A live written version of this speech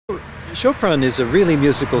Sopron is a really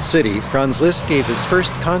musical city. Franz Liszt gave his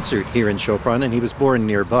first concert here in Sopron, and he was born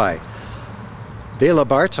nearby. Bela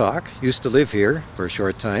Bartok used to live here for a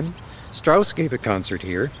short time. Strauss gave a concert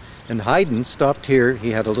here, and Haydn stopped here.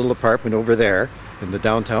 He had a little apartment over there in the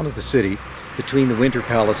downtown of the city between the Winter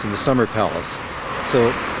Palace and the Summer Palace.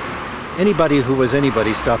 So anybody who was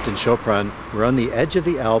anybody stopped in Sopron. We're on the edge of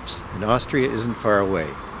the Alps, and Austria isn't far away.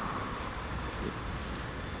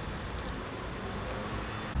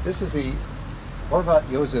 This is the Horváth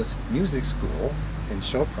József Music School in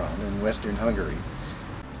Sopron in Western Hungary.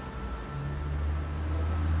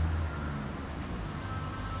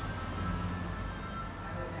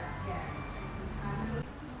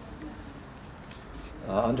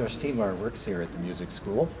 Andras Timar works here at the music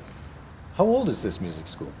school. How old is this music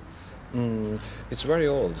school? It's very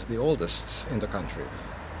old, the oldest in the country.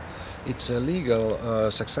 It's a legal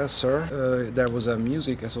successor. There was a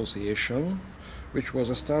music association which was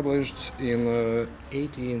established in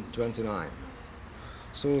 1829.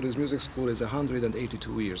 So this music school is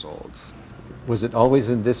 182 years old. Was it always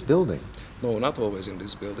in this building? No, not always in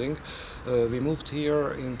this building. We moved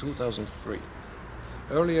here in 2003.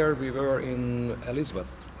 Earlier we were in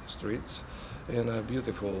Elizabeth Street in a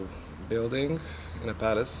beautiful building, in a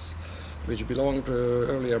palace, which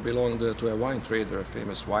earlier belonged to a wine trader, a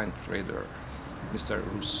famous wine trader, Mr.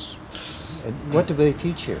 Rus. And what do they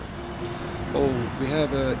teach here? Oh, we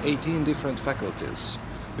have 18 different faculties.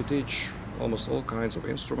 We teach almost all kinds of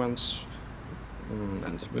instruments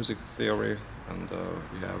and music theory, and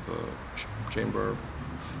we have chamber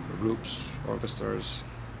groups, orchestras.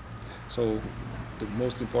 So the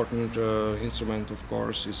most important instrument, of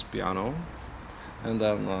course, is piano, and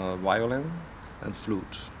then violin and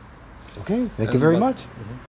flute. Okay, thank you very much.